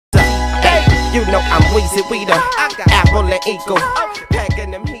You know I'm Weezy, we the Apple and Eagle,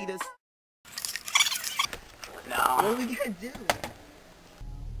 packing them heaters. No. What are we gonna do?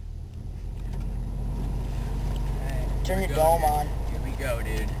 Right, Turn your dome on. Here we go,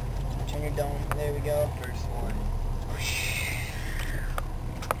 dude. Turn your dome. There we go. First one.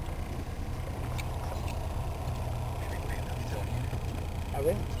 Are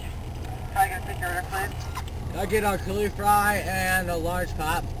we? How you gonna take your order, please? I'll get a curly fry and a large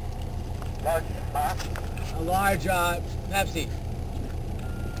pop. Large pop. A large Pepsi.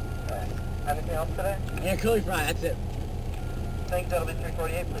 Okay. Anything else today? And a curly fry, that's it. Thanks, that'll be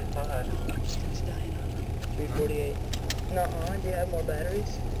 $3.48, please. Go ahead. 348. No, do you have more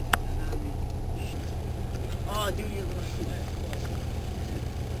batteries? Oh, dude, you're going to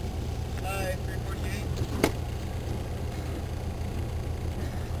 $3.48.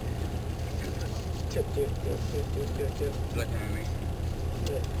 Two. Look at me.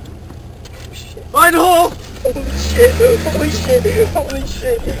 Oh shit. Find a hole! Holy shit. Holy shit. Holy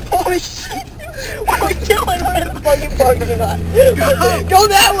shit. Holy shit. What are we doing? We're in the fucking parking lot. Go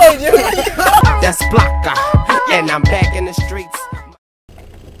that way, dude. That's Blocker, and I'm back in the streets.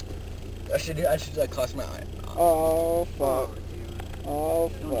 I should like close my eye. Oh fuck. Oh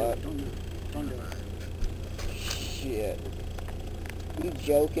fuck. Don't do it. Shit. You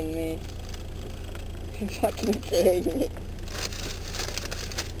joking me? You fucking kidding me?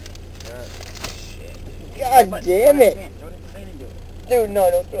 God damn it! Dude,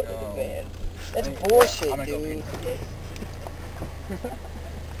 no, don't throw it in the van. That's bullshit, dude.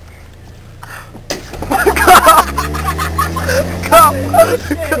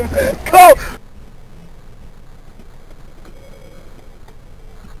 Go!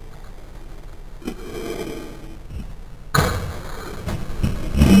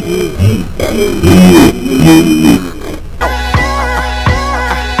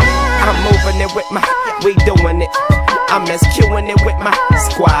 I'm moving it with my, we doing it. I'm SQing it with my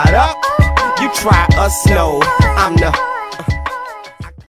squad up. You try us, no, I'm the